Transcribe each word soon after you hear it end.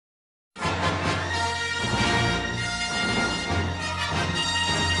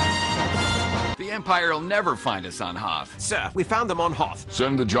The Empire will never find us on Hoth. Sir, we found them on Hoth.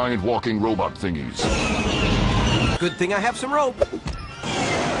 Send the giant walking robot thingies. Good thing I have some rope.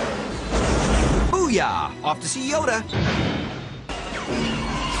 Booyah! Off to see Yoda.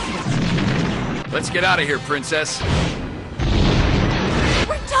 Let's get out of here, Princess.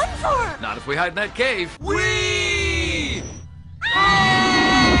 We're done for! Not if we hide in that cave. Whee!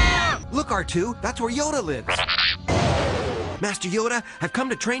 Look, R2, that's where Yoda lives. Master Yoda, I've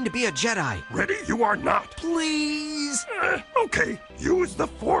come to train to be a Jedi. Ready you are not. Please? Okay, use the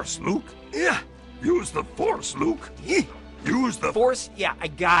Force, Luke. Yeah. Use the Force, Luke. Yeah. Use the Force? Yeah, I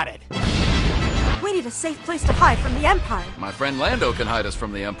got it. We need a safe place to hide from the Empire. My friend Lando can hide us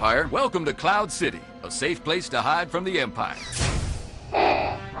from the Empire. Welcome to Cloud City, a safe place to hide from the Empire.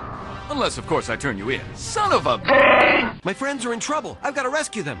 Unless, of course, I turn you in. Son of a... My friends are in trouble. I've got to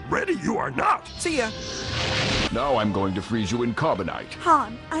rescue them. Ready you are not. See ya. Now I'm going to freeze you in carbonite.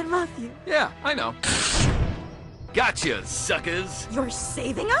 Han, I love you. Yeah, I know. Gotcha, suckers. You're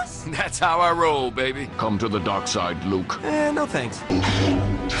saving us? That's how I roll, baby. Come to the dark side, Luke. No thanks.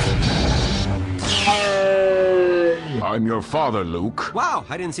 I'm your father, Luke. Wow,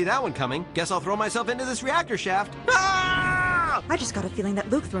 I didn't see that one coming. Guess I'll throw myself into this reactor shaft. Ah! I just got a feeling that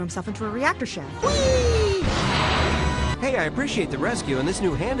Luke threw himself into a reactor shaft. Whee! Hey, I appreciate the rescue, and this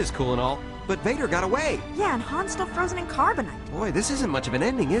new hand is cool and all, but Vader got away. Yeah, and Han's still frozen in carbonite. Boy, this isn't much of an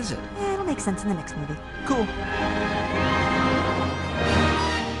ending, is it? It'll make sense in the next movie. Cool.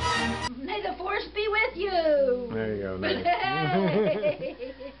 May the Force be with you. There you go.